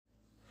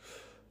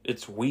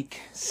It's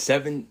week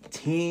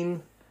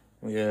 17.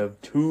 We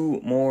have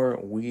 2 more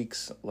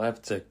weeks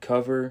left to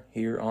cover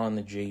here on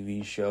the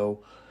JV show.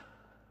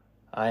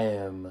 I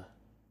am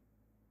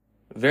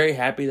very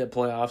happy that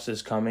playoffs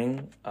is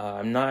coming.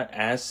 I'm not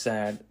as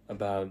sad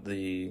about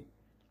the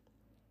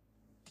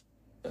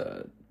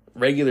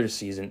regular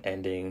season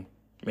ending,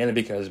 mainly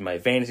because my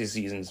fantasy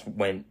seasons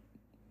went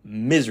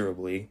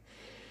miserably.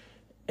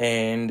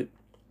 And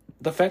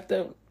the fact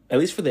that, at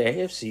least for the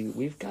AFC,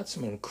 we've got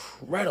some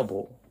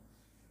incredible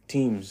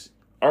teams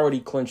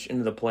already clinched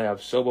into the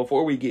playoffs. So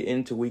before we get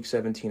into week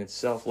 17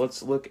 itself,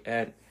 let's look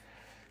at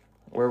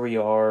where we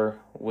are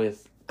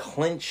with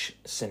clinch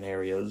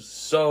scenarios.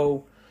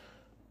 So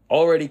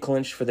already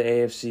clinched for the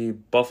AFC,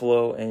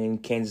 Buffalo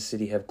and Kansas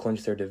City have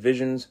clinched their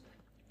divisions.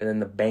 And then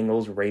the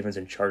Bengals, Ravens,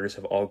 and Chargers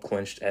have all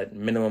clinched at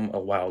minimum a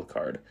wild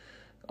card.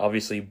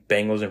 Obviously,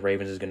 Bengals and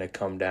Ravens is going to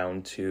come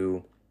down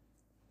to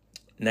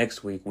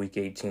next week, week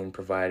 18,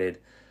 provided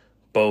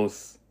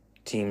both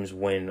teams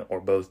win or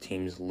both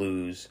teams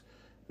lose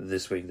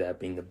this week,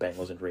 that being the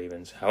Bengals and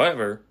Ravens.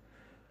 However,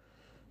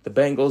 the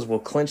Bengals will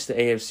clinch the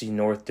AFC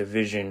North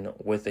division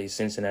with a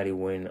Cincinnati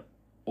win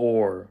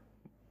or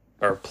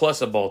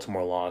plus a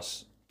Baltimore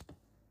loss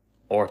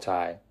or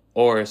tie,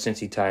 or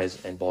Cincy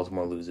ties and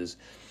Baltimore loses.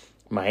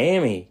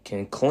 Miami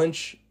can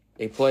clinch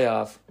a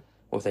playoff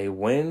with a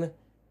win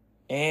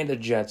and a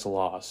Jets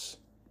loss,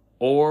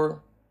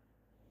 or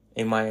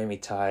a Miami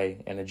tie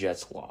and a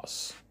Jets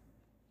loss,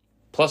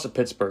 plus a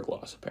Pittsburgh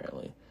loss,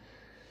 apparently.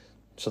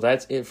 So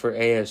that's it for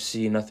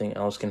AFC. Nothing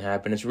else can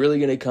happen. It's really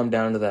going to come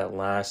down to that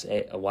last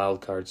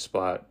wild card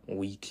spot,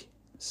 week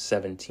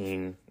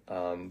 17,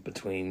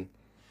 between...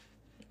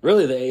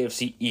 Really, the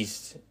AFC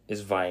East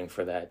is vying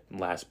for that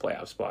last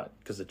playoff spot,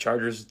 because the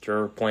Chargers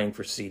are playing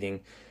for seeding.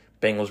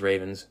 Bengals,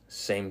 Ravens,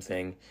 same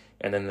thing.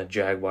 And then the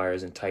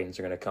Jaguars and Titans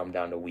are going to come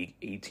down to week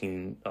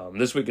 18.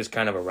 This week is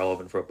kind of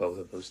irrelevant for both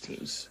of those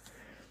teams.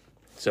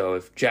 So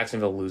if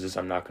Jacksonville loses,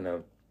 I'm not going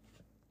to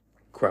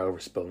cry over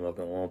spilled milk,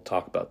 and we'll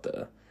talk about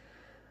the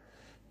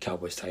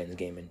Cowboys-Titans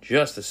game in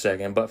just a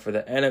second. But for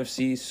the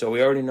NFC, so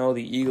we already know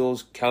the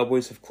Eagles,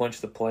 Cowboys have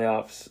clinched the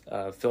playoffs.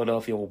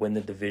 Philadelphia will win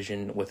the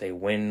division with a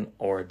win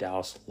or a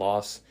Dallas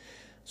loss.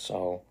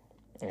 So,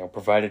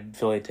 provided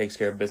Philly takes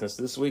care of business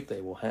this week, they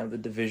will have the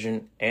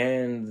division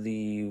and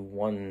the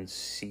 1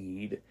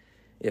 seed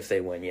if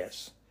they win,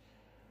 yes.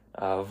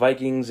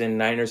 Vikings and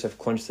Niners have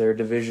clinched their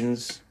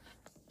divisions.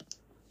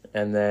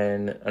 And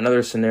then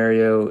another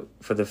scenario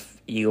for the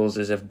Eagles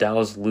is if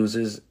Dallas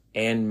loses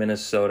and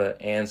Minnesota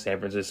and San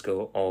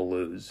Francisco all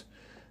lose,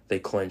 they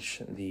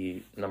clinch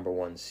the number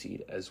 1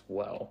 seed as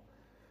well.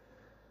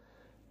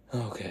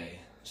 Okay,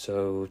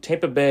 so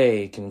Tampa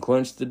Bay can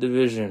clinch the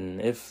division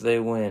if they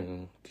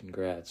win.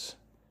 Congrats.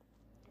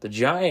 The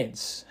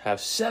Giants have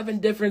 7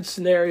 different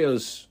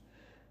scenarios,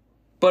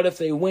 but if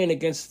they win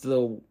against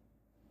the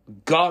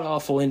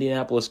god-awful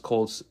Indianapolis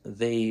Colts,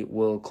 they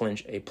will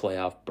clinch a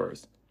playoff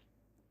berth.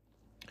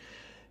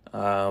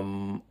 I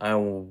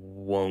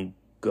won't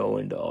go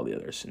into all the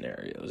other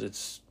scenarios.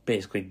 It's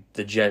basically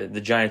the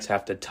Giants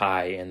have to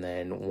tie, and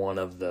then one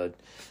of the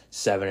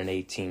 7 and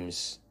 8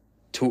 teams,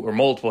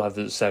 multiple of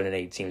the 7 and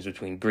 8 teams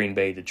between Green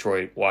Bay,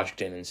 Detroit,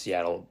 Washington, and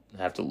Seattle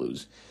have to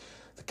lose.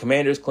 The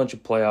Commanders clinch a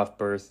playoff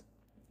berth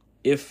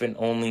if and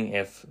only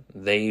if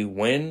they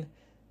win,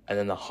 and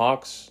then the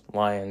Hawks,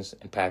 Lions,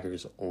 and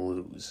Packers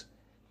lose.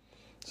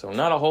 So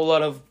not a whole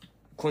lot of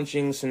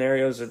clinching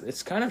scenarios.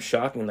 It's kind of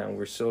shocking that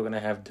we're still going to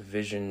have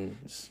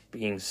divisions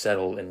being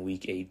settled in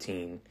week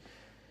 18.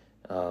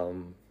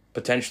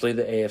 Potentially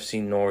the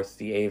AFC North,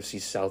 the AFC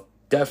South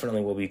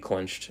definitely will be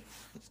clinched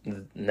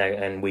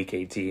in week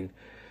 18.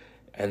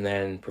 And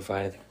then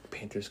provided the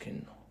Panthers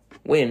can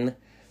win,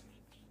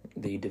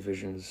 the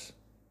divisions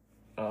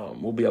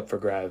will be up for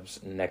grabs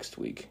next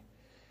week.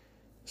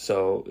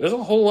 So there's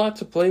a whole lot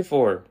to play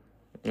for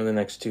in the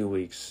next 2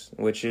 weeks,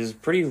 which is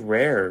pretty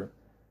rare.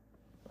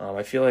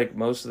 I feel like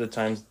most of the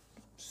times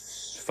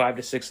 5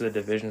 to 6 of the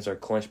divisions are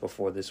clinched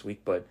before this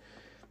week, but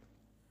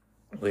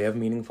we have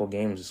meaningful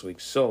games this week.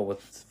 So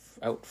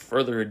without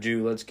further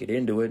ado, let's get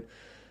into it.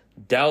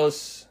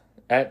 Dallas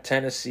at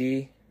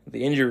Tennessee.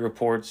 The injury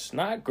reports,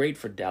 not great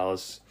for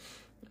Dallas.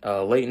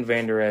 Leighton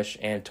Vander Esch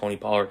and Tony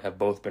Pollard have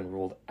both been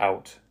ruled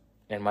out,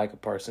 and Micah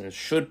Parsons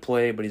should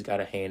play, but he's got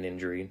a hand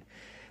injury.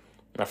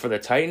 Now for the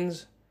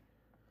Titans,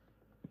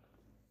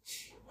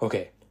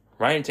 okay,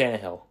 Ryan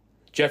Tannehill,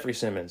 Jeffrey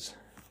Simmons,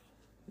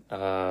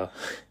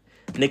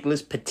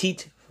 Nicholas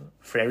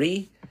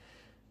Petit-Frere,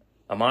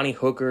 Amani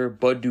Hooker,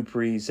 Bud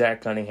Dupree,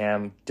 Zach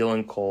Cunningham,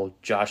 Dylan Cole,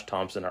 Josh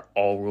Thompson are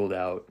all ruled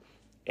out.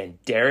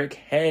 And Derrick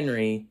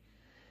Henry,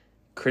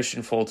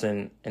 Christian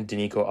Fulton, and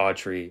Danico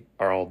Autry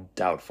are all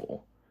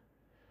doubtful.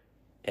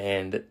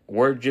 And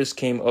word just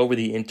came over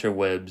the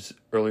interwebs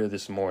earlier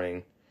this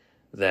morning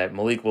that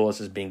Malik Willis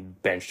is being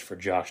benched for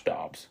Josh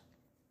Dobbs.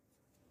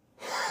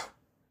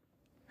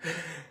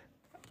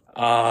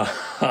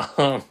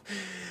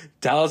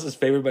 Dallas is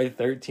favored by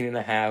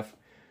 13.5.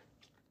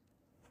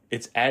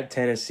 It's at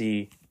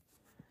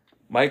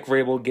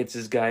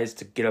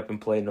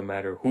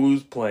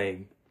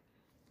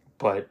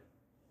but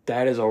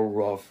that is a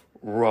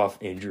rough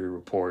injury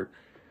report.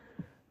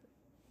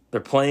 They're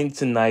playing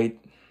tonight.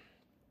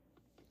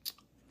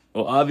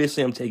 Well,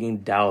 obviously, I'm taking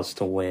Dallas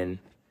to win.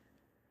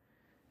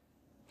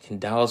 Can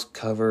Dallas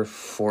cover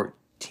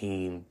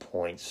 14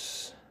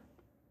 points?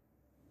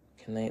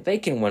 Can they? They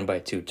can win by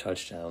 2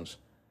 touchdowns.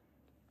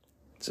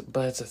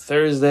 But it's a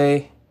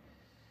Thursday.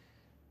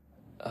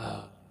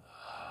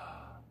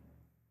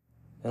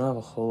 They don't have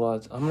a whole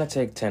lot. I'm going to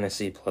take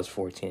Tennessee plus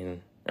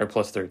 14 or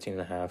plus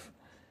 13.5.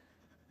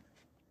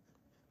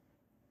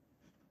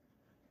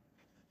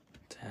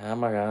 I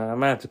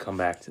might have to come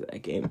back to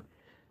that game.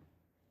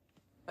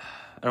 I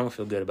don't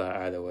feel good about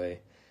either way.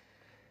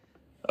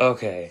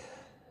 Okay.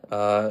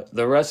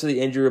 The rest of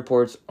the injury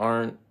reports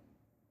aren't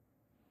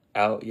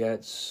out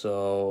yet,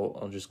 so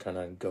I'll just kind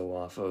of go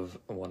off of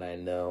what I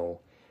know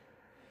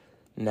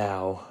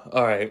now.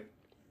 All right.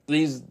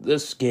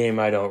 This game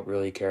I don't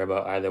really care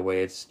about either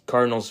way. It's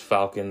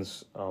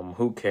Cardinals-Falcons.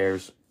 Who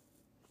cares?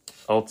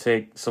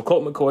 So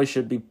Colt McCoy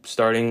should be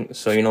starting.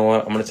 So you know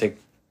what? I'm going to take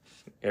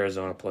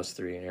Arizona plus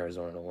 3 and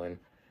Arizona to win.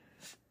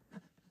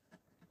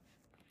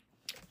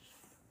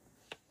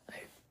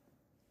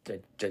 I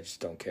just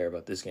don't care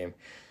about this game.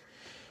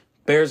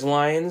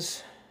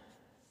 Bears-Lions.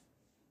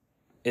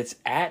 It's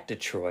at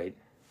Detroit.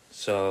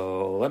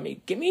 So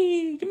give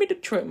me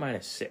Detroit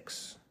minus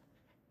 6.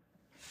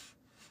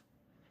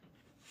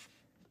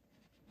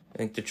 I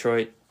think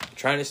Detroit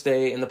trying to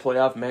stay in the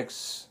playoff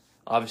mix.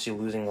 Obviously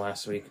losing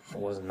last week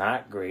was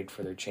not great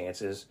for their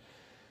chances.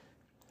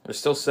 They're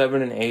still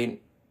 7-8,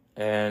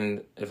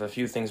 and if a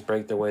few things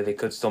break their way, they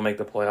could still make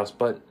the playoffs.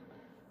 But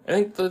I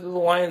think the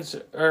Lions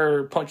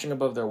are punching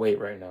above their weight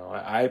right now.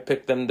 I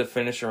picked them to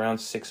finish around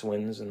 6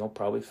 wins, and they'll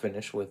probably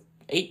finish with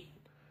 8.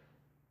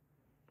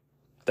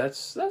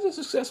 That's a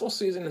successful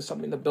season and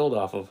something to build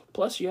off of.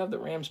 Plus, you have the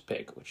Rams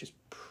pick, which is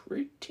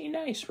pretty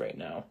nice right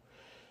now.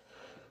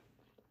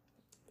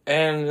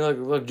 And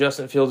look,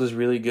 Justin Fields is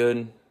really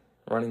good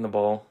running the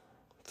ball,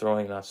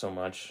 throwing not so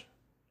much.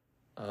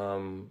 I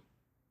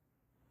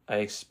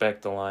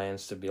expect the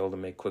Lions to be able to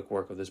make quick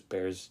work of this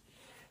Bears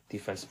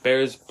defense.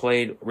 Bears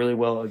played really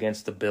well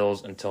against the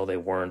Bills until they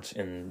weren't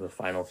in the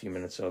final few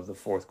minutes of the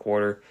fourth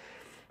quarter.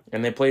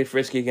 And they played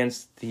frisky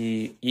against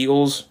the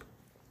Eagles.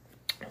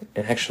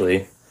 And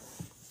actually,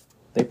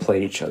 they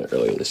played each other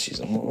earlier this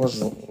season. What was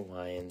the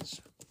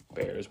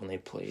Lions-Bears when they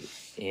played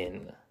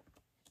in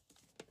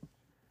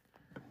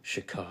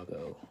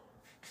Chicago?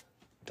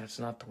 That's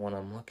not the one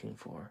I'm looking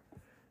for.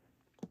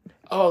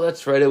 Oh,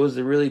 that's right. It was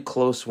a really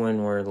close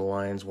win where the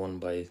Lions won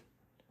by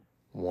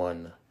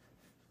 1.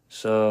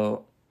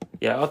 So,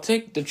 yeah, I'll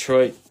take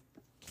Detroit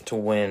to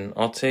win.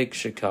 I'll take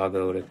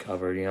Chicago to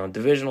cover.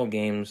 Divisional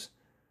games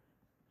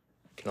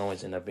can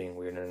always end up being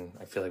weird, and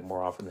I feel like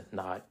more often than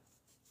not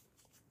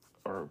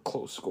are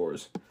close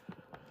scores.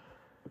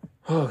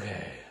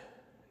 Okay.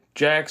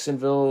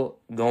 Jacksonville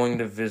going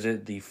to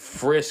visit the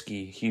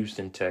frisky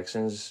Houston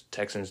Texans.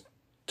 Texans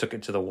took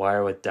it to the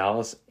wire with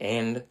Dallas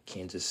and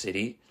Kansas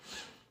City.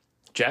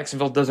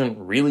 Jacksonville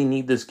doesn't really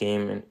need this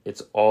game, and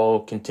it's all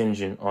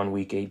contingent on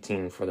Week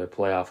 18 for their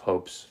playoff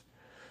hopes.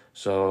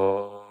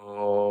 So,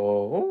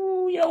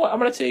 you know what? I'm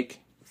going to take...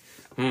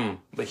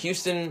 But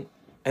Houston...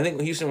 I think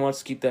Houston wants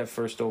to keep that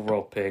first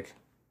overall pick.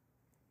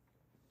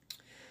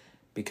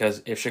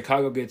 Because if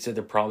Chicago gets it,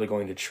 they're probably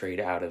going to trade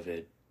out of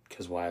it.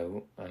 Because why?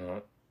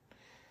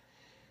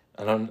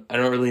 I don't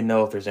really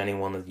know if there's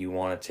anyone that you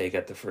want to take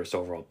at the first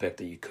overall pick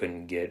that you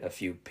couldn't get a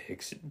few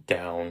picks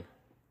down.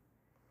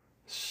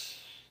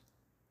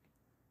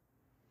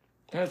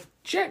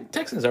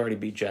 Texans already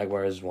beat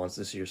Jaguars once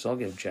this year, so I'll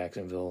give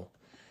Jacksonville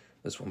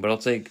this one. But I'll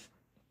take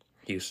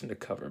Houston to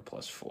cover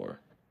plus 4.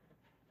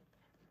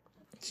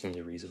 It seems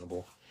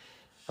reasonable.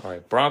 All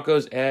right,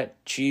 Broncos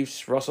at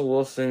Chiefs. Russell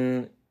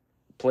Wilson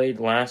played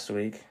last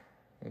week.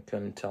 I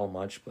couldn't tell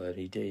much, but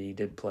he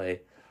did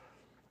play.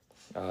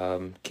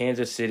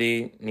 Kansas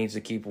City needs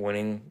to keep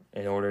winning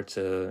in order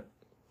to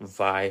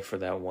vie for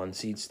that 1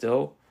 seed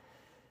still.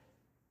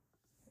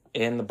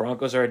 And the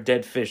Broncos are a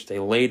dead fish. They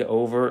laid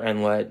over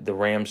and let the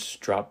Rams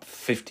drop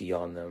 50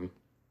 on them.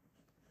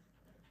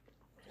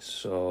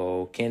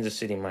 So Kansas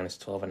City minus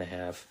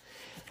 12.5.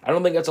 I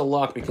don't think that's a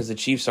lock because the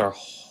Chiefs are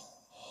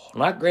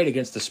not great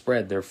against the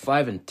spread. They're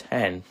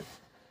 5-10.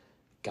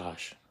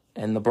 Gosh.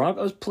 And the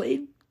Broncos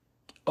played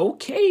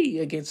okay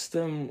against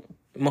them.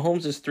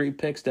 Mahomes' 3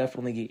 picks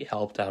definitely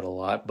helped out a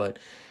lot, but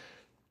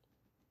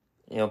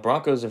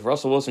Broncos, if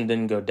Russell Wilson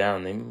didn't go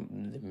down, they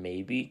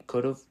maybe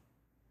could have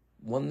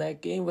won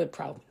that game, but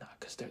probably not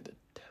because they're the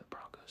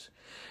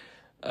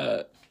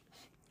Broncos.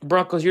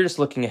 Broncos, you're just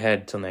looking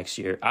ahead till next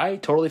year. I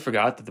totally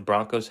forgot that the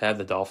Broncos have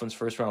the Dolphins'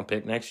 first-round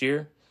pick next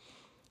year.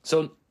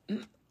 So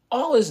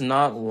all is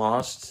not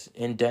lost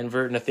in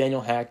Denver.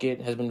 Nathaniel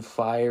Hackett has been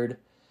fired.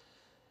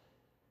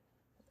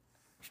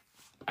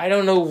 I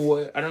don't know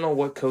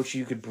what coach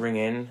you could bring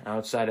in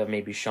outside of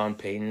maybe Sean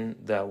Payton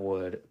that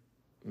would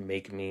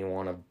make me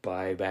want to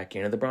buy back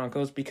into the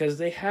Broncos because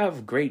they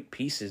have great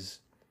pieces.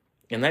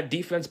 And that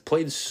defense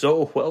played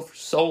so well for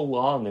so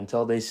long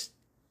until they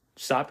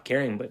stopped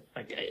caring. But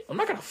I'm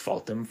not gonna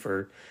fault them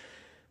for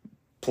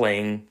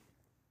playing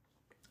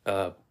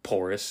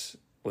porous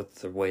with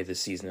the way the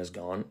season has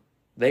gone.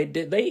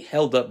 They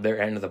held up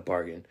their end of the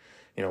bargain.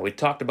 We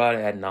talked about it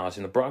ad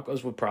nauseum. The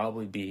Broncos would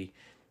probably be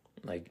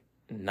like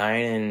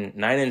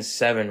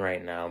 9-7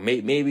 right now.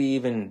 Maybe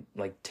even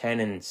like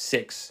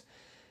 10-6,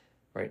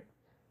 right?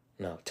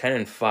 No,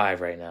 10-5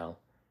 right now.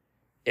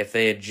 If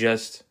they had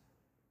just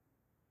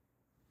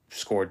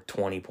scored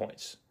 20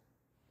 points,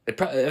 I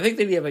think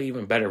they'd have an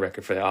even better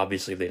record for that.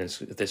 Obviously,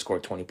 if they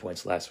scored 20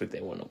 points last week, they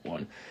wouldn't have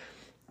won.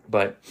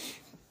 But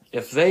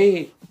if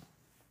they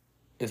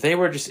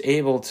were just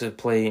able to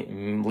play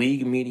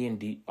league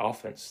median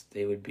offense,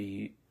 they would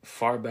be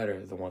far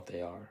better than what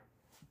they are.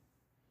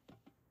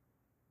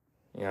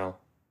 I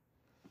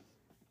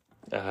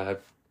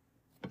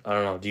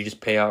don't know. Do you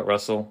just pay out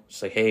Russell?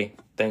 Just like, hey,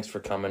 thanks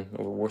for coming.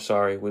 We're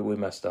sorry. We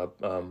messed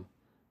up.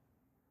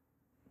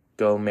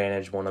 Go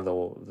manage one of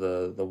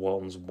the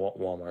Walton's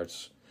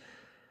Walmarts.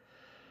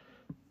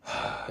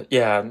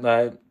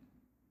 Yeah,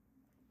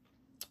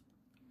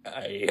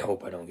 I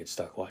hope I don't get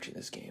stuck watching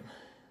this game.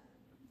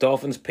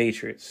 Dolphins,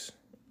 Patriots.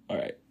 All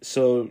right.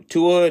 So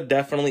Tua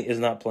definitely is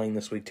not playing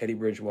this week. Teddy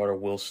Bridgewater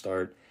will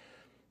start.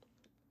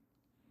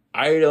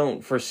 I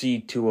don't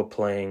foresee Tua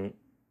playing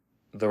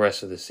the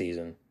rest of the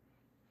season.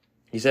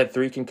 He's had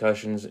 3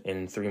 concussions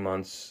in 3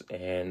 months,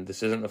 and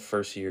this isn't the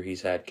first year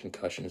he's had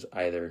concussions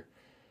either.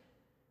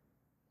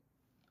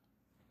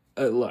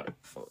 Look,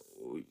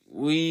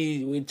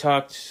 we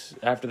talked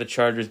after the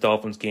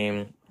Chargers-Dolphins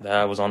game that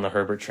I was on the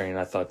Herbert train.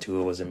 I thought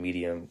Tua was a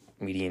median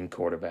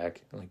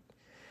quarterback.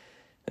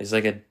 He's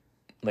like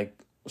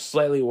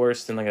slightly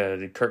worse than like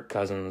a Kirk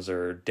Cousins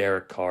or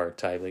Derek Carr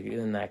type, like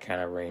in that kind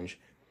of range.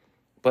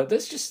 But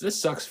this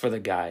sucks for the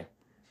guy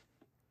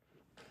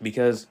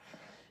because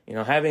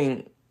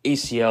having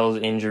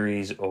ACLs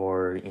injuries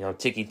or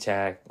ticky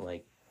tack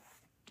like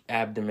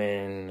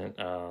abdomen,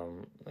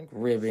 like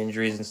rib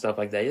injuries and stuff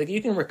like that. Like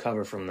you can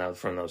recover from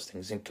those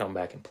things and come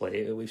back and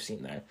play. We've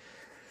seen that.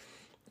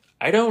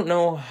 I don't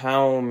know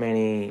how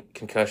many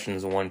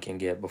concussions one can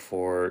get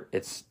before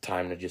it's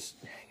time to just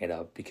hang it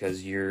up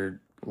because your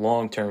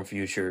long-term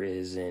future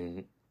is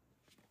in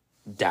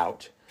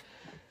doubt.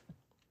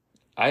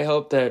 I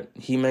hope that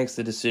he makes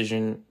the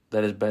decision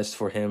that is best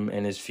for him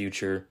and his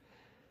future.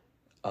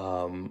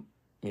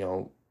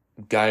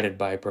 Guided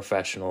by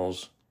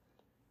professionals.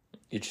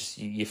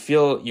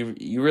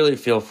 You really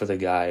feel for the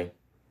guy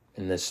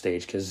in this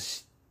stage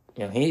because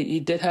he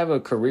did have a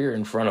career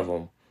in front of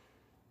him.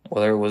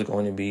 Whether it was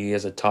going to be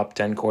as a top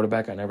 10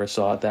 quarterback, I never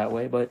saw it that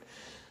way, but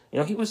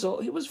he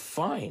was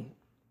fine.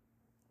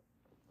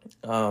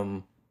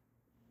 So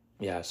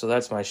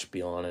that's my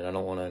spiel on it. I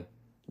don't want to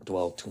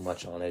dwell too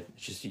much on it.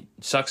 It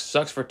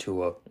sucks for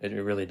Tua. It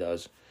really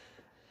does.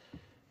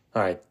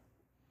 All right.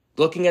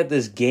 Looking at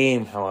this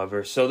game,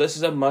 however, so this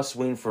is a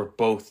must-win for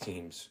both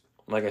teams.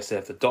 Like I said,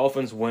 if the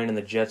Dolphins win and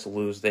the Jets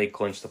lose, they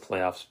clinch the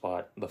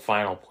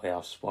final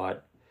playoff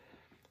spot.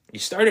 You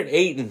start at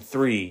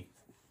 8-3,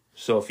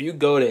 so if you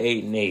go to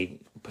 8-8,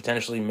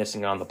 potentially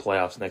missing on the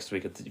playoffs next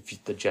week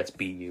if the Jets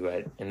beat you,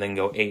 right, and then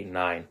go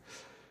 8-9,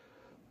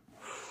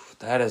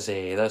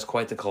 that's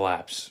quite the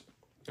collapse,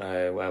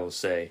 I will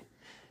say.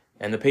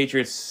 And the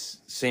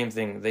Patriots, same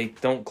thing. They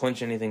don't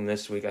clinch anything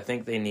this week. I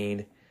think they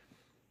need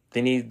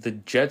the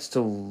Jets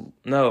to...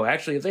 No,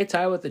 actually, if they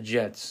tie with the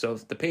Jets, so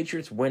if the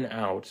Patriots win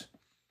out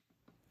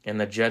and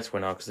the Jets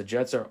win out, because the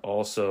Jets are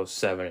also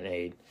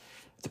 7-8,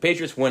 if the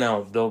Patriots win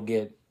out, they'll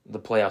get the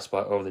playoff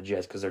spot over the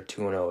Jets because they're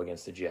 2-0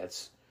 against the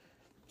Jets.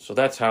 So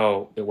that's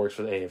how it works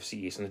for the AFC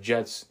East. And the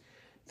Jets,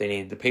 they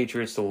need the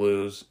Patriots to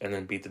lose and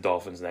then beat the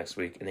Dolphins next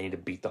week, and they need to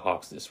beat the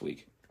Hawks this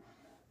week.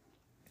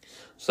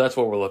 So that's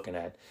what we're looking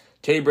at.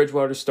 Teddy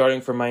Bridgewater starting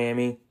for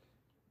Miami.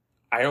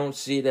 I don't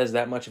see it as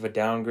that much of a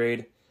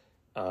downgrade.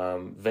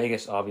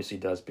 Vegas obviously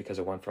does because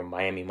it went from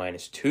Miami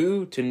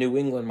 -2 to New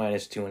England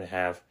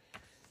 -2.5.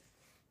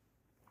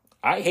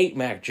 I hate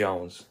Mac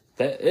Jones.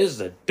 That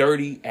is a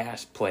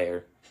dirty-ass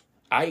player.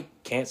 I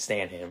can't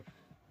stand him.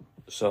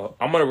 So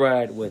I'm going to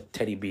ride with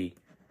Teddy B.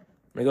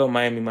 I'm going to go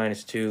Miami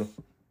 -2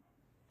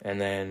 and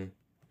then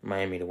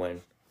Miami to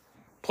win.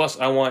 Plus,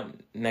 I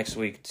want next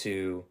week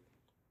to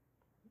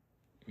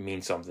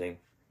mean something.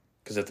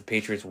 Because if the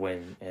Patriots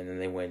win and then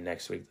they win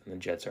next week, then the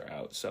Jets are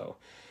out. So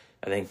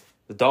I think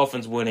the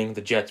Dolphins winning,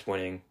 the Jets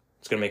winning,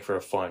 it's going to make for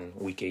a fun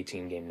Week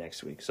 18 game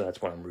next week. So that's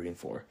what I'm rooting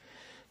for.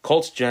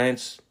 Colts,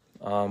 Giants.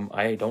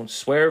 I don't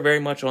swear very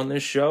much on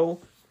this show,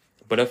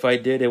 but if I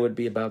did, it would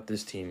be about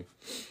this team.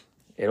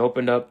 It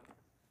opened up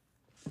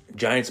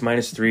Giants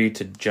 -3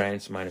 to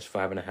Giants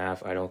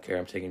 -5.5. I don't care.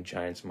 I'm taking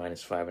Giants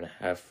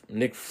 -5.5.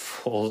 Nick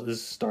Foles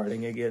is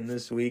starting again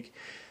this week.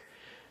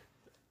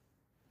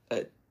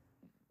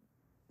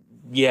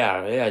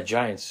 Yeah,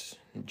 Giants.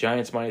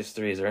 Giants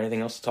 -3. Is there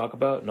anything else to talk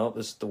about? No,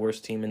 this is the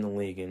worst team in the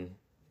league, and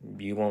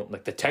you won't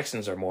the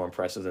Texans are more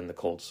impressive than the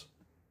Colts.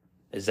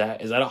 Is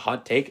that a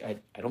hot take? I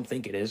don't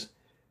think it is.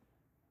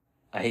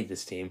 I hate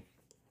this team.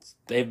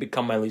 They've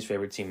become my least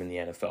favorite team in the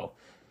NFL.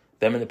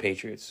 Them and the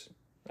Patriots.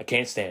 I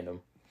can't stand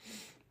them.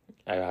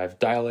 I've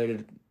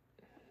dilated.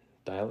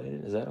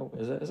 Is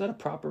that a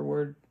proper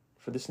word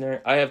for this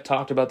scenario? I have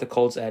talked about the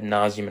Colts ad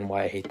nauseum and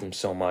why I hate them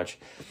so much.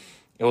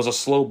 It was a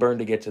slow burn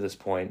to get to this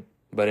point,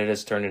 but it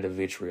has turned into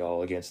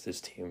vitriol against this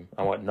team.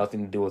 I want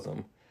nothing to do with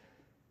them,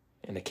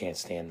 and I can't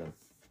stand them.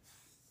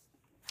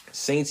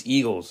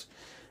 Saints-Eagles,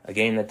 a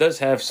game that does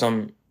have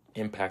some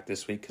impact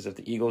this week because if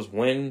the Eagles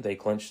win, they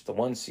clinch the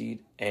 1 seed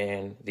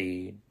and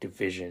the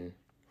division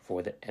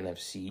for the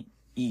NFC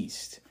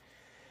East.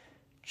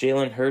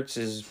 Jalen Hurts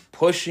is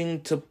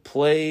pushing to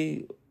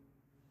play,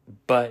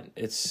 but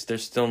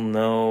there's still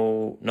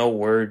no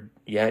word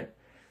yet.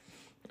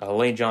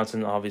 Lane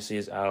Johnson obviously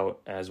is out,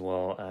 as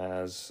well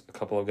as a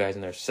couple of guys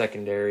in their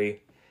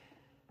secondary.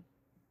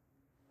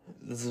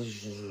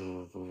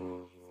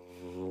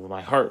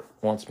 My heart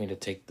wants me to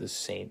take the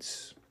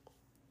Saints,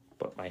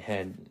 but my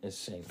head is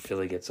saying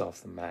Philly gets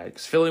off the mat.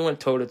 Because Philly went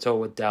toe-to-toe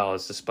with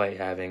Dallas despite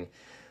having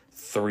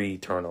 3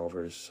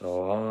 turnovers.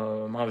 So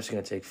I'm obviously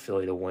going to take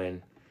Philly to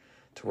win,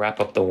 to wrap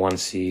up the 1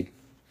 seed,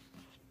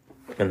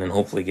 and then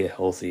hopefully get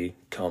healthy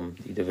come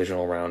the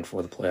divisional round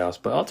for the playoffs.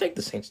 But I'll take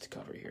the Saints to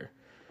cover here.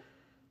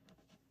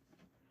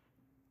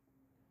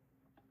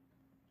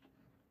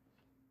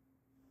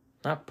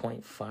 Not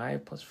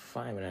 0.5 plus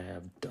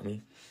 5.5,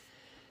 dummy.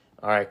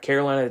 All right,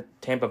 Carolina,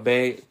 Tampa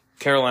Bay.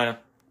 Carolina.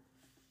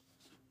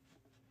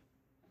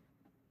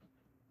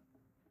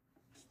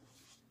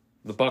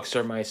 The Bucs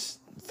are my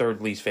third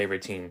least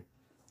favorite team,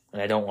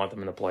 and I don't want them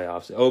in the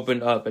playoffs. It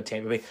opened up at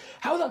Tampa Bay.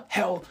 How the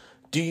hell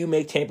do you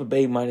make Tampa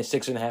Bay minus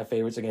 6.5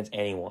 favorites against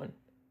anyone?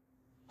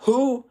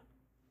 Who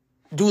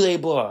do they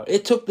blow out?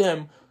 It took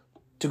them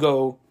to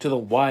go to the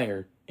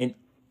wire in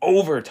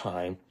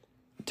overtime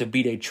to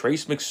beat a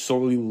Trace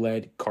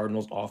McSorley-led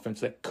Cardinals offense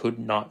that could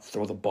not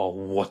throw the ball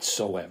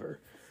whatsoever.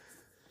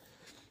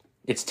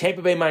 It's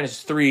Tampa Bay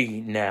minus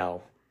 3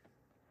 now,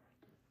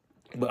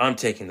 but I'm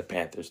taking the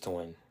Panthers to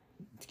win.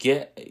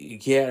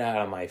 Get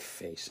out of my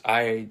face.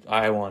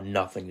 I want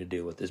nothing to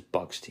do with this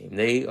Bucs team.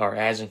 They are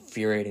as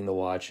infuriating to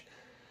watch.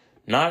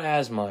 Not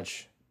as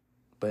much,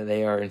 but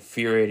they are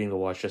infuriating to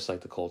watch just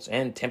like the Colts.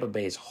 And Tampa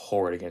Bay is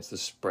horrid against the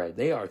spread.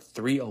 They are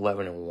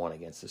 3-11-1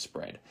 against the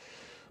spread.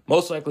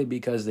 Most likely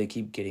because they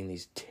keep getting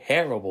these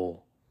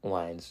terrible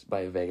lines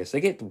by Vegas. They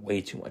get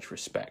way too much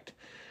respect.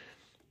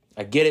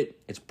 I get it.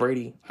 It's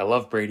Brady. I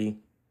love Brady.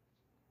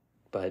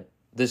 But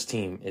this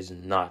team is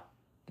not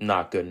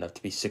good enough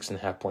to be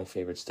 6.5 point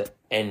favorites to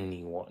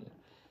anyone.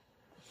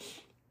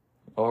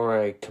 All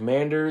right,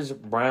 Commanders,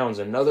 Browns,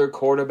 another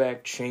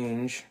quarterback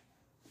change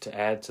to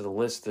add to the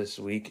list this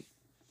week.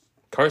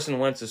 Carson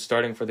Wentz is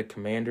starting for the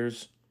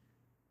Commanders.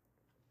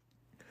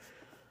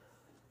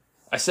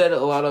 I said a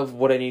lot of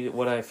what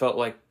I felt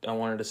like I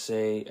wanted to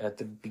say at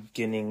the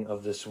beginning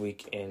of this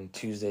week in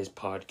Tuesday's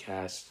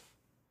podcast.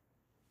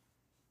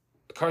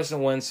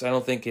 Carson Wentz, I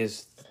don't think,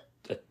 is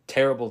a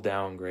terrible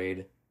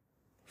downgrade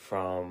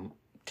from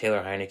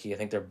Taylor Heineke. I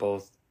think they're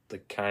both the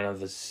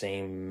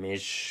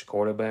same-ish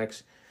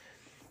quarterbacks.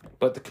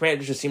 But the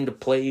Commanders just seem to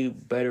play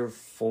better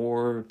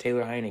for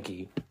Taylor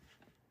Heineke.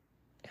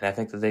 And I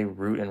think that they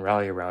root and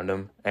rally around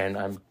him. And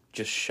I'm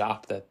just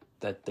shocked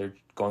that they're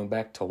going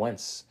back to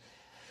Wentz.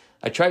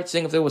 I tried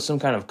seeing if there was some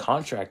kind of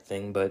contract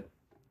thing, but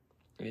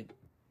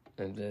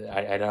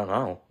I don't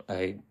know.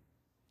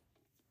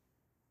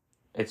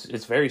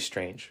 It's very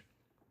strange.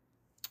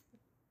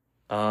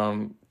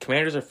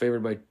 Commanders are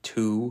favored by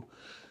 2.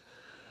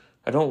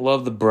 I don't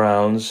love the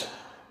Browns.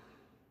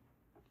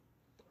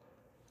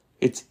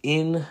 It's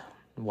in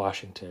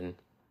Washington.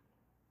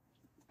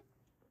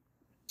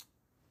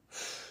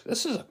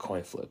 This is a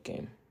coin flip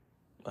game.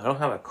 I don't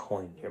have a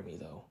coin near me,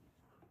 though.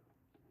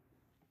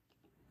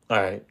 All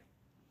right.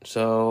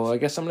 So I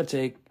guess I'm going to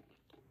take...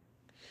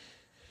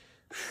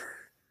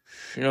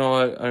 You know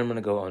what? I'm going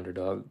to go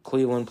underdog.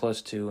 Cleveland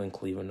plus 2 and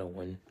Cleveland to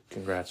win.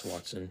 Congrats,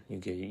 Watson. You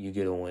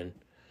get a win.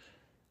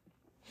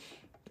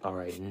 All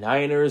right.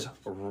 Niners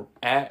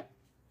at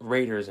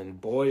Raiders.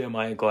 And boy, am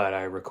I glad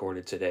I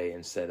recorded today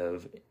instead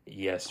of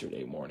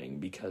yesterday morning.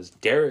 Because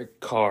Derek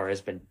Carr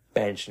has been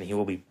benched and he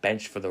will be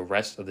benched for the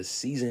rest of the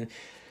season.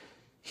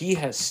 He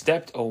has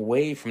stepped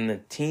away from the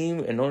team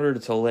in order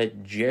to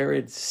let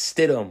Jarrett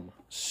Stidham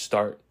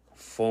start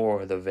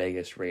for the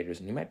Vegas Raiders.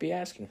 And you might be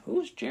asking,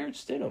 who's Jarrett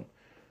Stidham?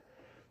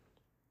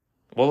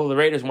 Well, the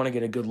Raiders want to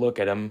get a good look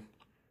at him.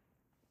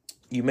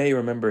 You may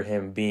remember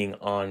him being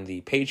on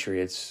the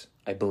Patriots,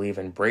 I believe,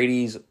 in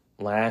Brady's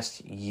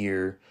last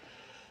year.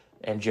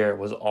 And Jarrett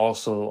was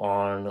also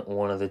on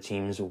one of the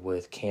teams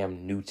with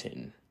Cam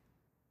Newton.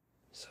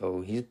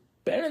 So he's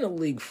been in the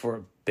league for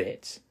a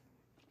bit.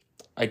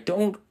 I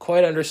don't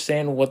quite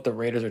understand what the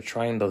Raiders are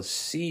trying to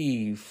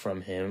see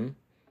from him,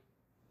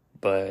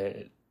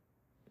 but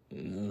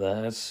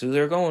that's who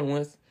they're going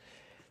with.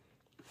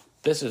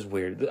 This is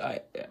weird.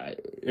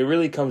 It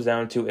really comes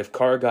down to if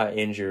Carr got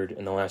injured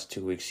in the last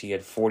 2 weeks, he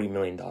had $40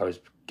 million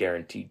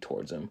guaranteed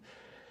towards him.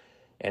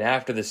 And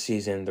after the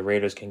season, the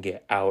Raiders can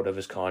get out of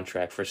his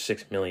contract for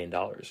 $6 million.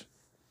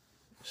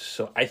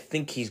 So I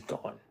think he's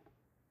gone.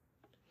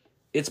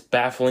 It's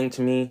baffling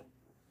to me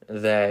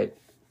that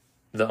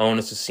the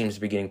onus seems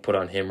to be getting put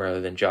on him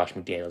rather than Josh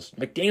McDaniels.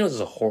 McDaniels is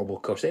a horrible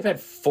coach. They've had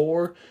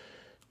 4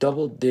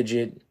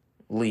 double-digit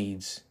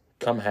leads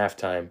come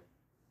halftime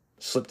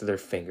slip through their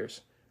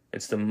fingers.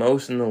 It's the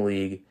most in the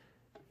league.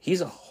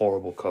 He's a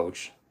horrible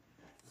coach.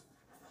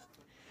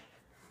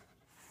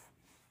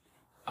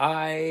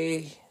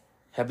 I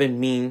have been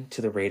mean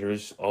to the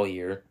Raiders all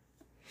year,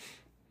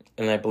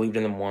 and I believed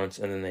in them once,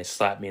 and then they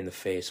slapped me in the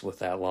face with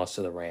that loss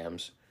to the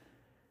Rams.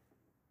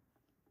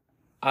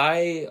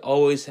 I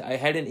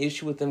had an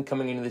issue with them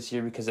coming into this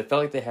year because I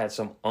felt like they had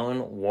some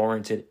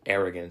unwarranted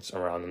arrogance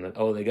around them. That,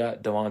 they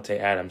got Davante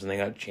Adams and they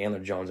got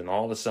Chandler Jones, and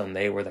all of a sudden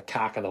they were the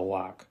cock of the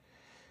walk.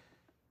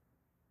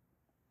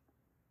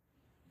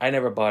 I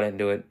never bought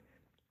into it.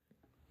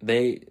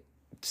 They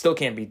still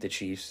can't beat the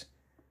Chiefs.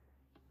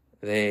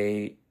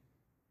 I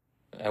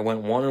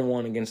went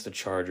 1-1 against the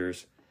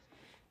Chargers.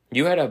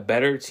 You had a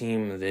better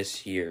team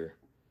this year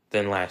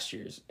than last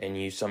year's, and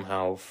you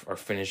somehow are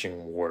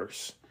finishing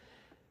worse.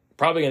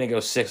 Probably going to go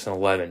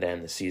 6-11 to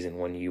end the season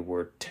when you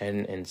were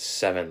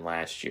 10-7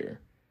 last year,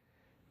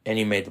 and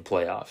you made the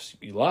playoffs.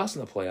 You lost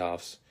in the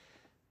playoffs,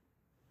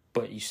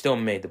 but you still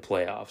made the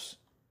playoffs.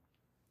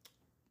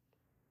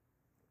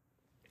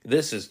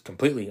 This is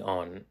completely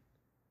on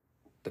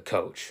the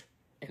coach,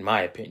 in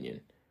my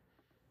opinion.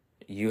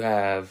 You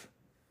have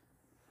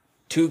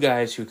 2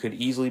 guys who could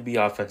easily be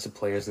offensive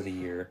players of the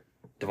year,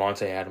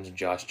 Davante Adams and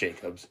Josh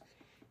Jacobs.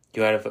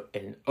 You have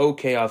an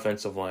okay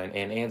offensive line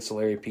and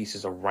ancillary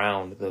pieces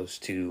around those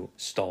 2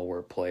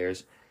 stalwart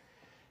players.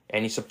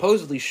 And you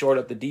supposedly shored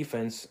up the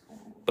defense,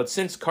 but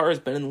since Carr's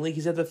been in the league,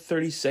 he's had the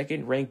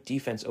 32nd ranked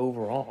defense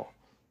overall.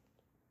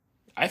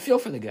 I feel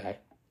for the guy.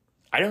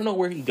 I don't know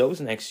where he goes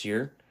next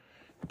year,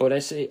 but I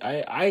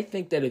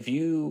think that if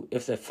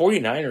the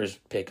 49ers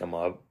pick him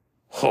up,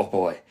 oh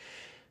boy.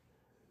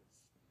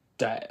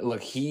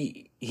 Look,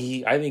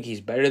 I think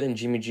he's better than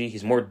Jimmy G.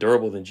 He's more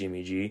durable than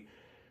Jimmy G.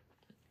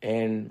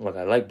 And, look,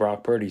 I like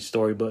Brock Purdy's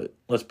story, but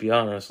let's be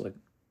honest,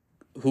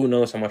 who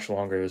knows how much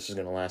longer this is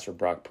going to last for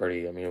Brock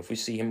Purdy. I mean, if we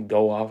see him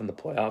go off in the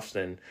playoffs,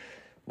 then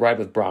ride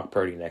with Brock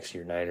Purdy next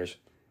year, Niners.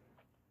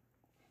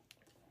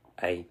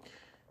 I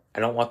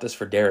don't want this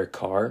for Derek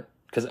Carr,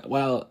 because,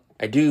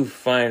 I do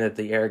find that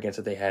the arrogance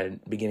that they had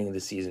at the beginning of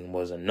the season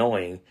was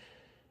annoying,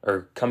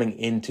 or coming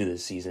into the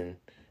season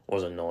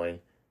was annoying.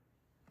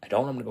 I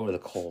don't want him to go to the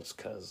Colts,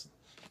 because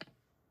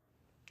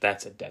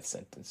that's a death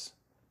sentence.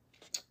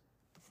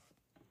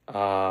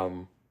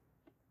 And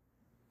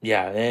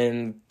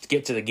to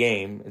get to the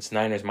game, it's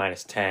Niners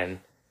 -10.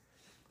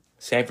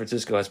 San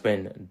Francisco has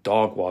been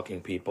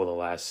dog-walking people the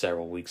last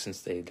several weeks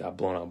since they got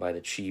blown out by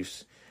the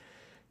Chiefs.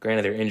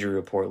 Granted, their injury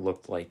report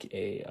looked like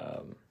a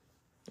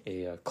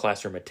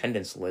classroom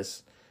attendance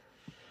list.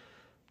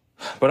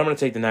 But I'm going to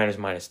take the Niners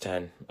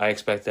 -10. I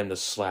expect them to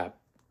slap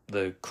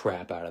the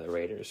crap out of the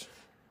Raiders.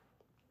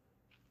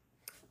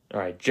 All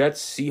right,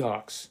 Jets,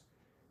 Seahawks.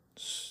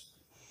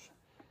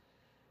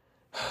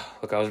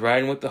 Look, I was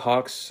riding with the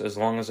Hawks as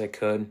long as I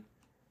could.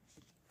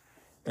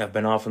 I've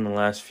been off in the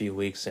last few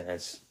weeks, and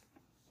it's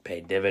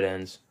paid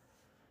dividends.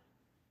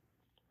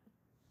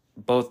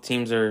 Both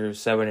teams are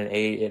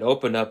 7-8. It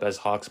opened up as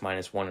Hawks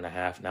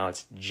 -1.5. Now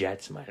it's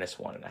Jets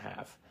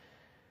 -1.5.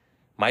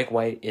 Mike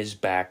White is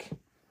back.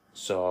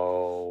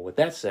 So, with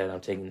that said,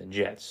 I'm taking the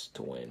Jets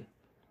to win,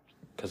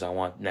 because I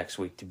want next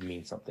week to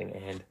mean something.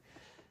 And,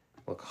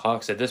 look,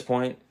 Hawks, at this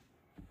point,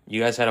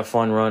 you guys had a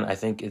fun run. I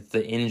think it's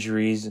the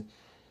injuries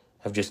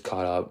have just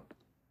caught up.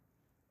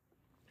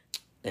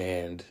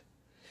 And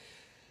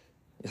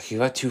you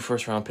got 2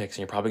 first-round picks, and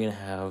you're probably going to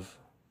have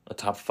a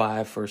top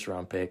 5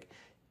 first-round pick.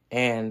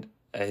 And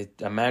I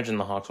imagine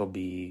the Hawks will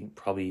be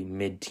probably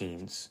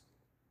mid-teens.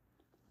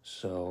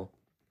 So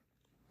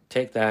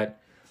take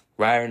that,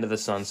 ride into the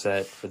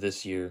sunset for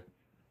this year,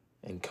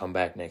 and come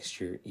back next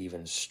year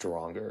even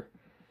stronger.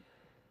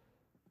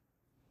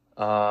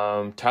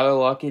 Tyler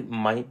Lockett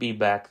might be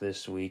back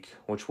this week,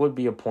 which would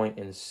be a point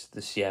in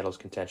the Seattle's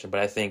contention.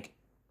 But I think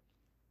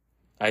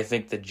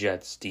the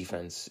Jets'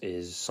 defense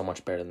is so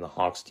much better than the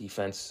Hawks'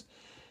 defense,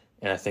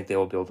 and I think they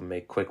will be able to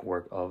make quick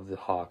work of the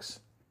Hawks'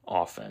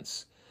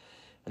 offense.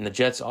 And the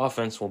Jets'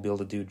 offense will be able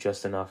to do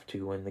just enough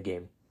to win the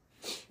game.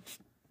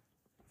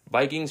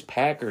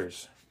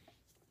 Vikings-Packers.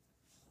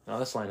 Now,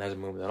 this line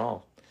hasn't moved at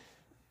all.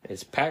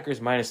 It's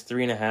Packers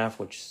 -3.5,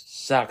 which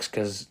sucks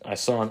because I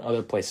saw in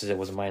other places it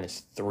was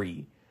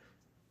 -3.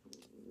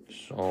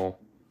 So,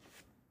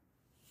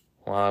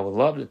 while I would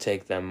love to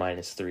take them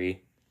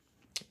 -3,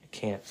 I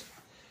can't.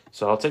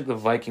 So I'll take the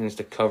Vikings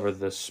to cover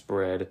the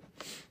spread.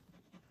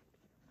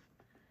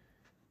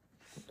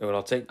 I'm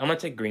gonna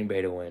take Green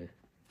Bay to win.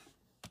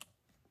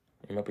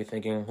 You might be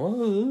thinking,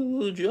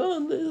 "Oh,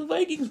 John, the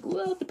Vikings blew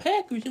out the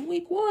Packers in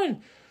week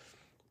 1."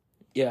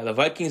 Yeah, the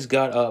Vikings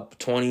got up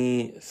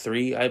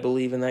 23, I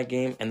believe, in that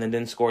game, and then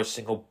didn't score a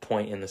single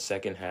point in the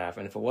second half.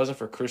 And if it wasn't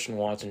for Christian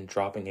Watson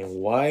dropping a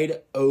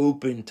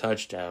wide-open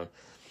touchdown,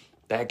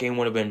 that game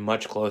would have been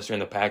much closer,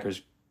 and the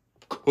Packers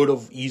could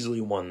have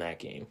easily won that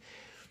game.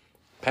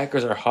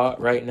 Packers are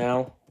hot right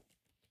now.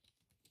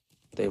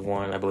 They've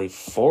won, I believe,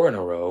 4 in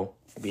a row.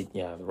 The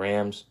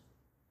Rams,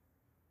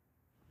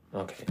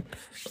 Okay.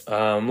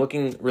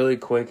 Looking really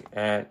quick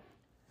at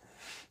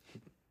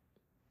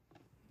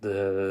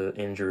the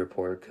injury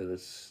report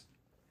because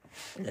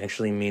it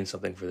actually means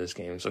something for this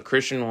game. So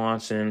Christian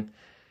Watson,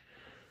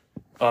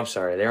 I'm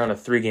sorry, they're on a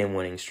 3-game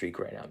winning streak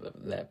right now,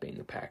 that being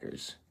the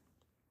Packers.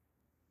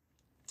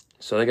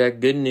 So they got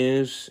good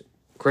news.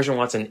 Christian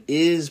Watson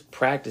is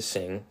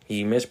practicing.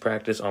 He missed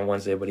practice on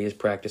Wednesday, but he is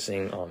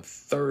practicing on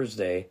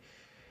Thursday.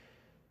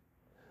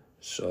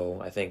 So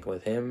I think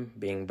with him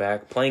being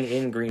back, playing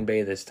in Green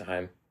Bay this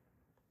time,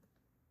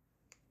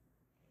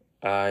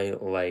 I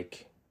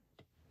like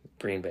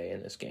Green Bay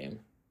in this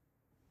game.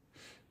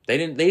 They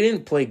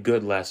didn't play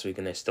good last week,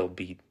 and they still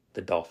beat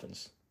the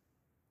Dolphins.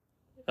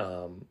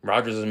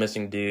 Rodgers was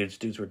missing dudes.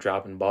 Dudes were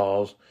dropping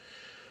balls.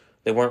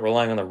 They weren't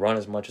relying on the run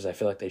as much as I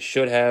feel like they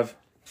should have.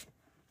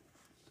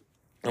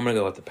 I'm going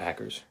to go with the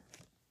Packers.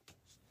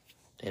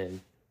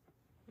 And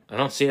I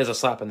don't see it as a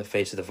slap in the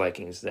face of the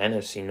Vikings. The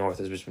NFC North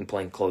has just been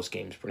playing close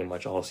games pretty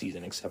much all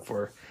season except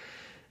for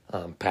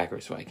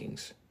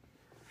Packers-Vikings.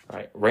 All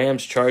right,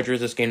 Rams-Chargers.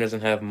 This game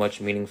doesn't have much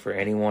meaning for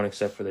anyone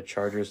except for the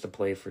Chargers to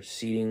play for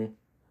seeding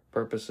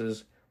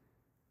purposes.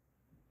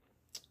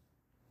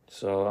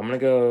 So I'm going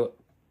to go...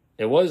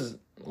 It was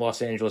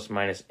Los Angeles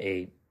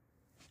 -8.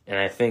 And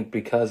I think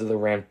because of the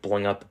Rams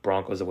blowing out the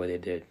Broncos the way they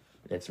did,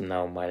 it's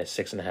now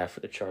 -6.5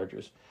 for the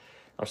Chargers.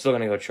 I'm still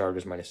going to go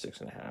Chargers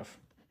 -6.5.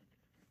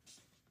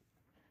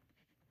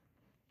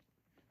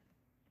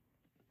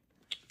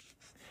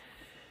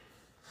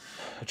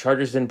 The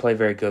Chargers didn't play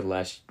very good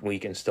last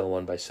week and still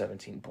won by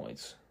 17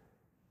 points.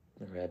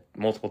 They had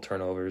multiple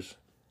turnovers,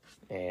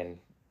 and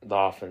the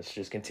offense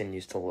just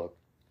continues to look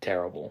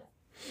terrible.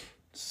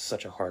 It's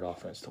such a hard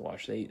offense to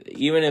watch.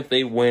 Even if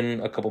they win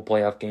a couple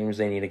playoff games,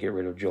 they need to get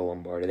rid of Joe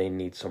Lombardi. They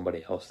need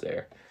somebody else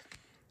there.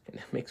 And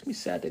it makes me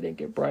sad they didn't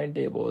get Brian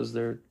Daboll as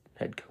their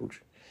head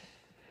coach.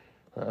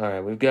 All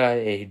right, we've got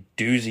a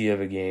doozy of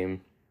a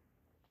game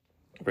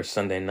for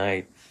Sunday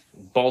night.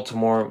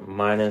 Baltimore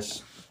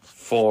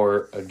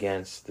 -4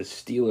 against the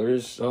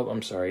Steelers. Oh,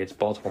 I'm sorry. It's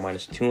Baltimore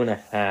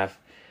 -2.5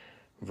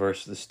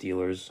 versus the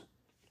Steelers.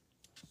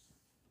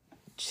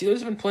 Steelers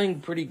have been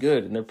playing pretty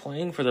good, and they're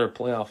playing for their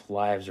playoff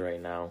lives right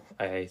now.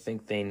 I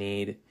think they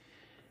need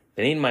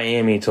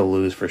Miami to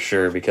lose for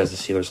sure because the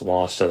Steelers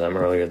lost to them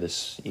earlier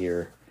this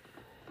year.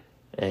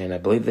 And I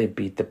believe they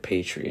beat the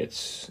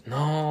Patriots.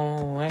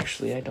 No,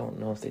 actually, I don't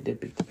know if they did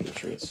beat the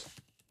Patriots.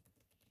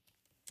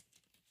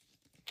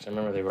 I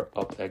remember they were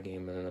up that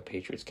game, and then the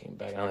Patriots came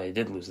back. Oh, they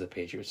did lose to the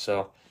Patriots.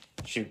 So,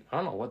 shoot,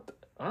 I don't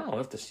know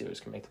if the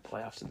Steelers can make the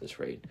playoffs at this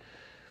rate.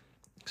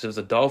 Because if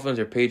the Dolphins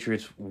or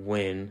Patriots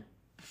win,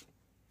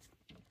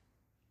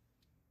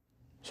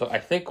 so I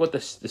think what the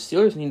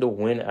Steelers need to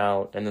win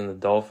out, and then the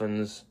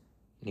Dolphins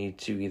need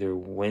to either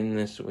win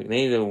this week.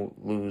 They need to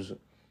lose.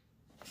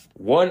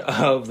 One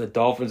of the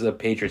Dolphins or the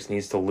Patriots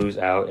needs to lose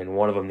out, and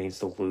one of them needs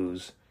to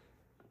lose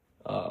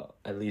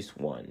at least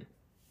one.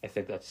 I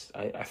think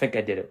I think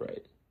I did it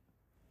right.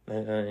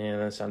 Yeah,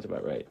 that sounds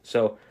about right.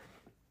 So,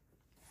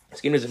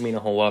 this game doesn't mean a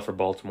whole lot for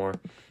Baltimore.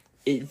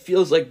 It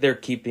feels like they're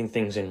keeping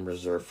things in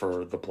reserve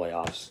for the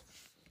playoffs.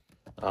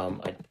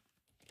 I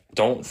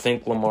don't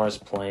think Lamar's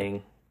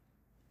playing.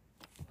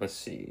 Let's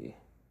see.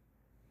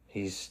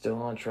 He's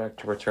still on track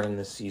to return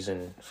this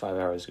season 5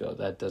 hours ago.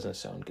 That doesn't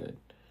sound good.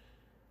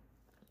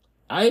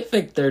 I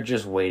think they're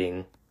just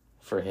waiting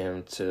for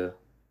him to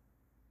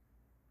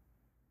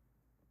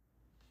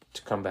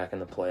come back in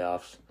the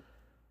playoffs.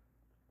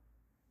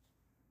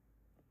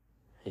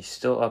 He's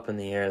still up in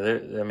the air.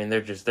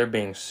 They're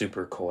being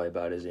super coy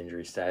about his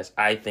injury status.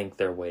 I think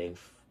they're waiting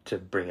to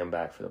bring him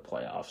back for the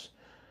playoffs.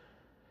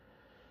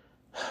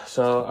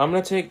 So I'm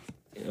gonna take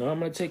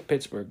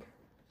Pittsburgh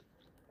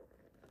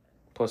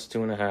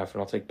 +2.5,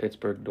 and I'll take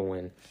Pittsburgh to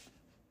win.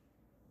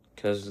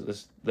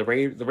 Because the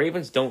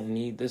Ravens don't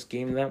need this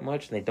game that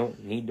much, and they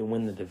don't need to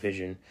win the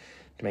division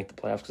to make the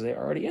playoffs because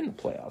they're already in the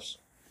playoffs.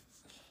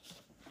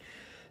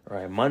 All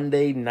right,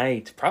 Monday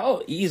night,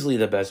 probably easily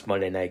the best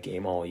Monday night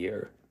game all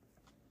year.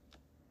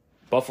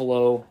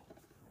 Buffalo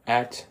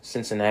at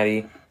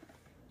Cincinnati.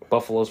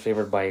 Buffalo's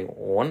favored by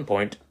 1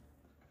 point.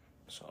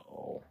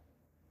 So,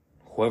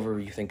 whoever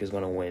you think is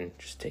going to win,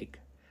 just take.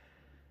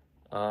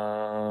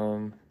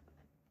 I'm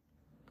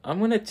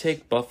going to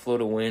take Buffalo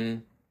to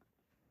win.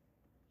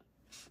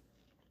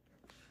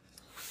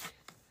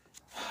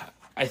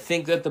 I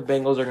think the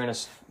Bengals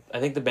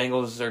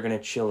are going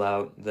to chill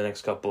out the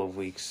next couple of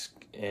weeks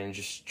and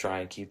just try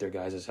and keep their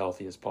guys as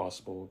healthy as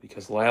possible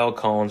because La'el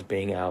Collins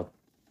being out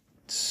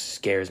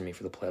scares me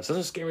for the playoffs. It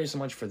doesn't scare me so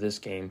much for this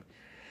game,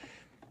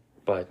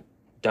 but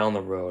down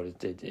the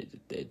road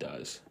it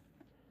does.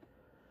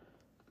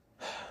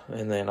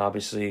 And then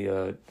obviously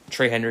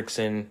Trey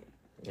Hendrickson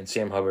and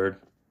Sam Hubbard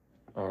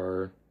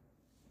are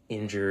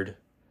injured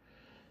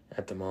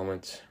at the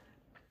moment.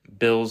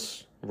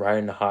 Bills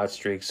riding the hot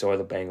streak, so are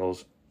the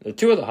Bengals. They're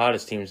two of the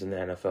hottest teams in the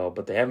NFL,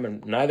 but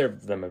neither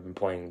of them have been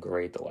playing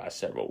great the last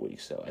several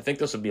weeks. So I think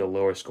this will be a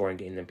lower scoring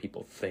game than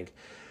people think.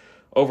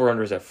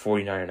 Over-under is at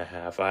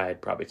 49.5.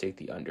 I'd probably take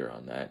the under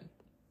on that.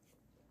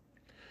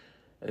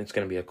 It's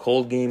going to be a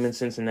cold game in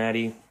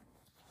Cincinnati.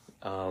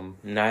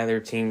 Neither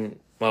team...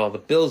 Well, the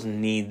Bills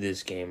need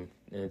this game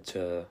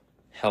to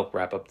help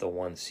wrap up the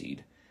 1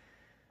 seed.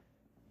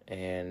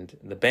 And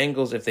the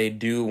Bengals, if they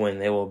do win,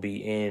 they will be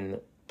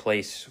in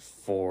place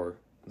for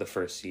the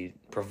 1st seed,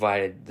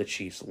 provided the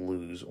Chiefs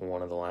lose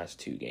one of the last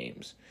 2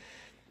 games.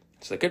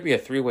 So it could be a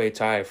 3-way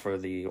tie for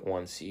the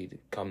 1 seed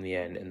come the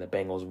end, and the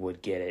Bengals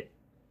would get it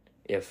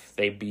if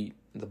they beat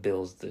the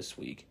Bills this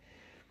week.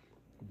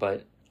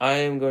 But I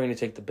am going to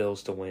take the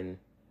Bills to win.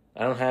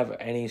 I don't have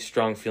any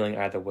strong feeling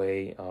either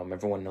way.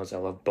 Everyone knows I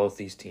love both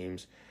these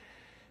teams.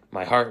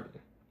 My heart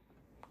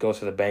goes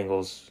for the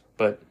Bengals,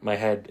 but my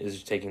head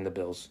is taking the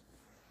Bills.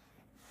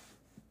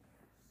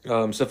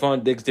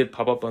 Stephon Diggs did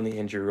pop up on the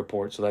injury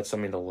report, so that's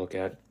something to look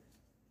at.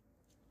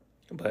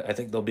 But I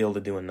think they'll be able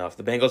to do enough.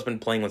 The Bengals have been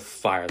playing with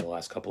fire the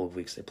last couple of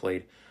weeks. They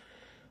played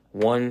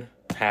 1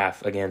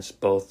 half against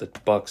both the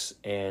Bucs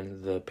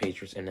and the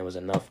Patriots, and it was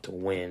enough to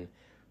win.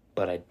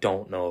 But I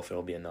don't know if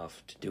it'll be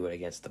enough to do it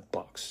against the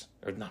Bucs.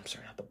 Or, no, I'm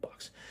sorry, not the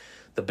Bucs.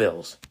 The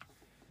Bills.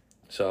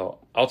 So,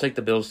 I'll take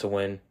the Bills to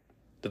win.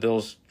 The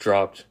Bills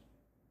dropped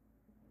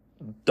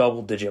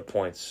double-digit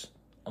points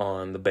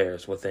on the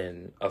Bears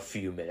within a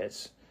few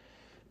minutes.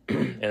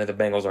 And if the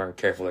Bengals aren't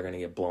careful, they're going to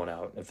get blown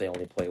out if they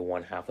only play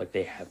 1 half like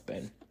they have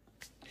been.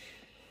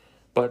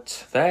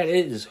 But that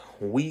is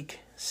Week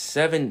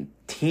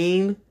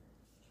 17.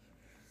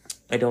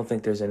 I don't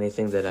think there's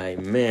anything that I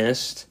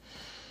missed.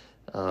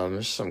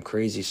 There's some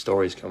crazy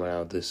stories coming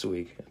out this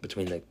week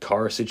between the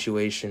Carr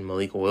situation,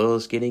 Malik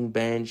Willis getting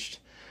benched,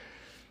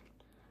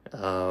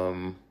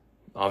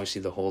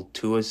 obviously the whole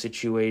Tua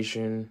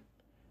situation,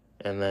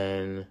 and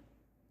then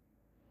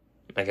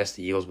I guess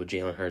the Eagles with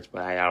Jalen Hurts,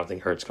 but I don't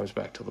think Hurts comes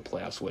back till the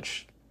playoffs,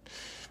 which,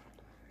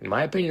 in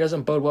my opinion,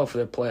 doesn't bode well for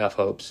their playoff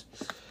hopes.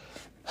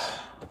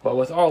 But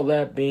with all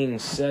that being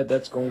said,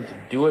 that's going to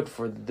do it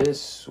for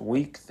this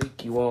week.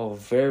 Thank you all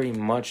very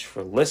much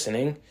for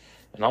listening,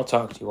 and I'll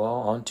talk to you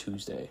all on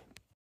Tuesday.